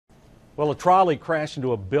Well, a trolley crashed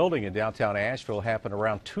into a building in downtown Asheville. Happened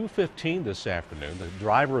around 2:15 this afternoon. The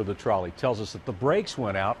driver of the trolley tells us that the brakes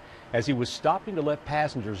went out as he was stopping to let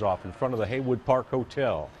passengers off in front of the Haywood Park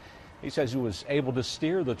Hotel. He says he was able to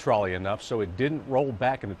steer the trolley enough so it didn't roll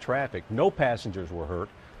back into traffic. No passengers were hurt.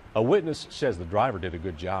 A witness says the driver did a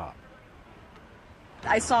good job.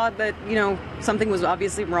 I saw that, something was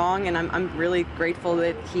obviously wrong, and I'm really grateful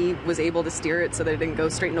that he was able to steer it so that it didn't go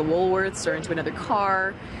straight into Woolworths or into another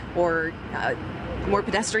car or more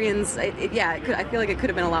pedestrians. I feel like it could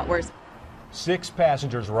have been a lot worse. 6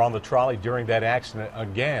 passengers were on the trolley during that accident.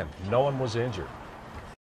 Again, no one was injured.